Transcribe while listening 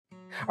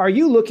Are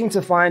you looking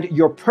to find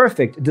your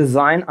perfect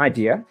design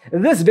idea?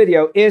 This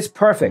video is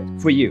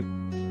perfect for you.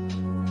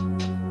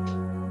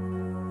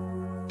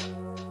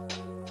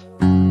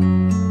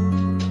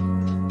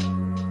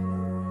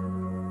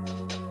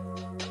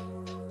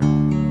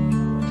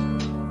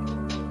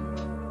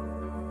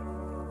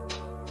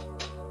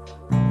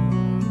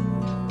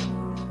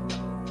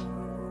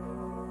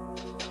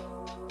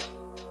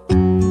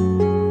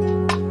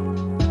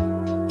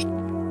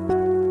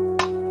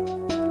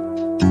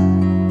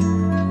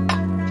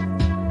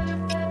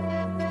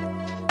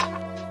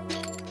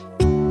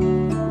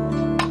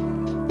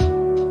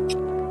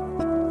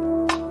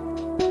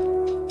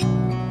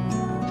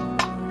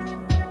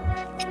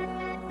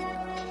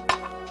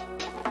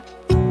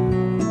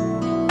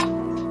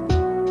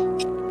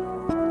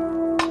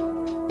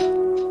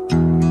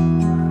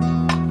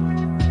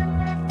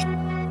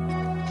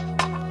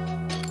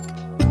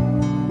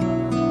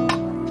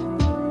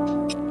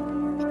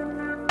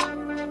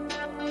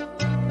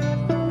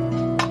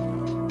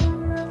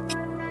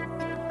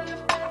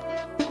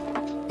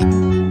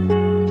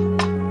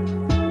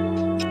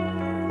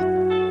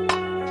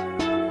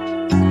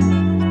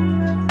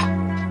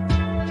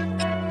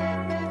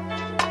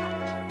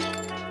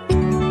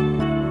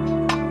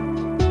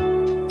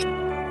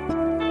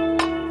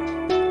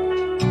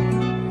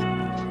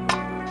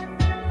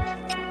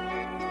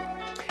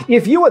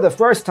 If you are the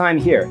first time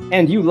here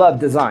and you love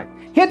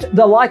design, hit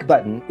the like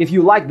button if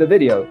you like the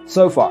video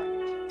so far.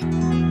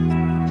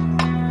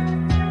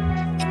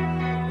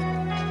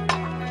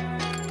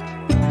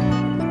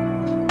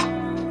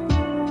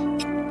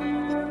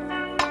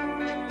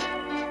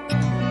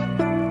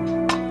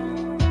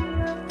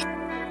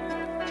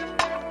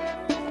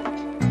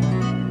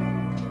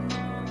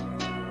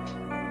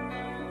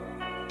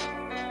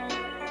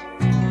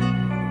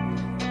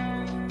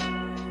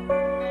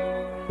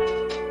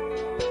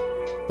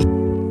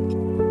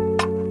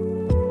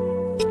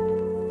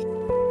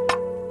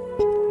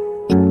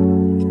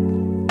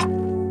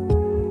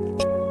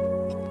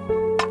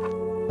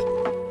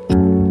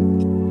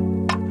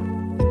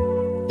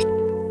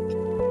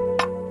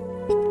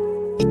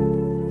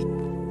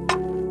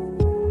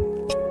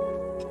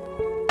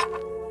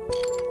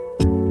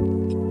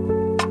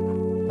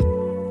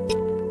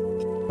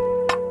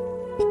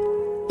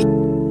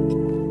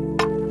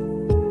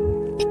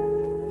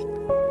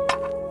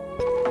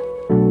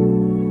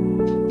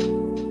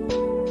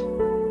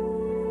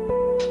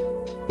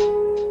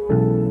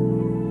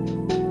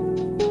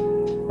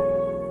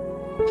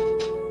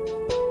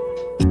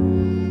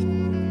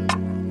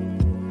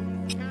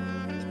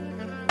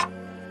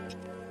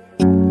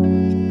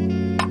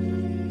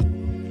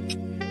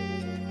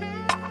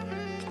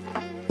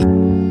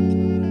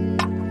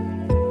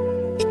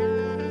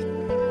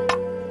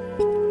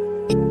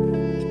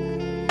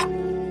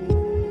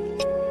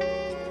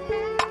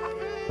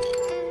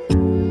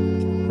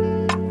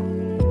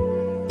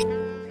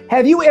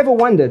 Have you ever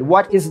wondered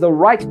what is the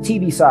right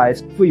TV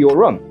size for your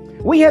room?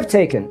 We have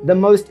taken the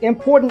most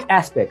important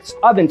aspects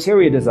of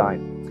interior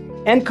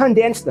design and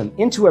condensed them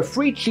into a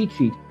free cheat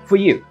sheet for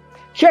you.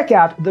 Check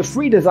out the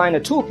free designer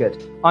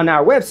toolkit on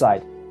our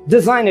website,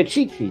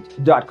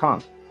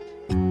 designercheatsheet.com.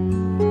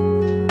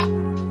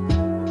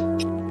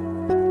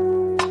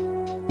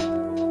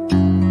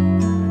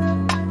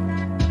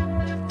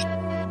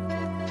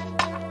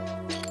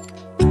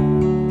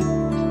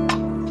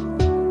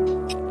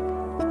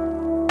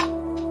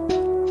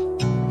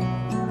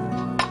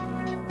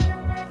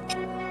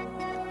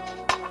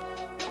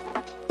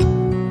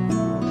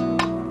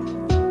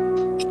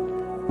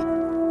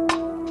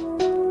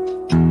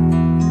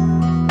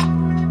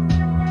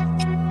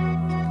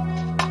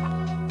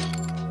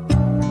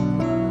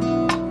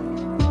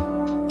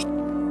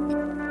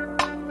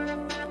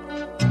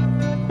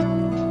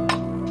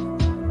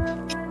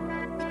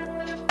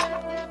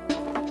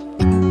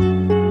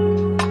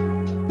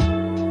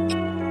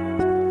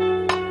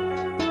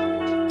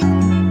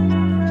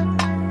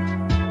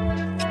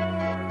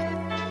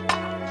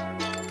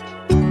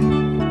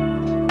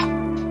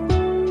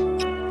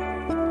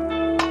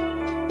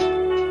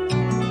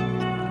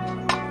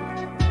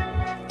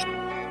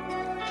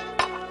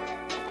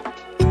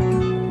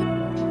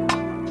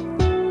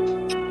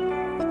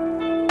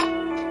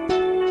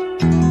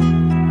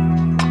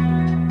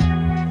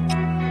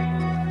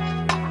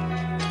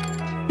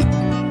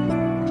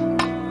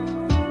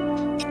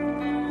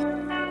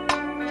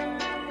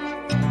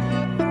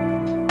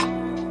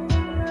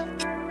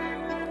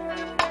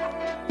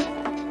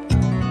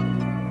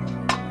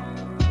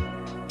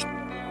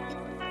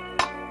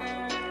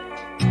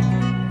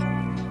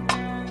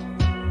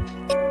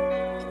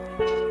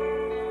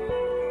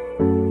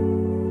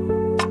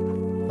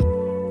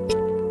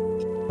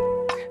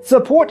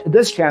 Support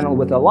this channel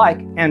with a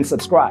like and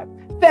subscribe.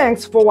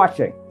 Thanks for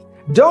watching.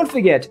 Don't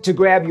forget to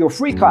grab your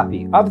free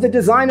copy of the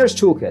Designer's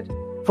Toolkit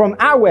from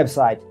our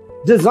website,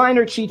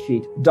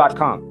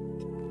 designercheatsheet.com.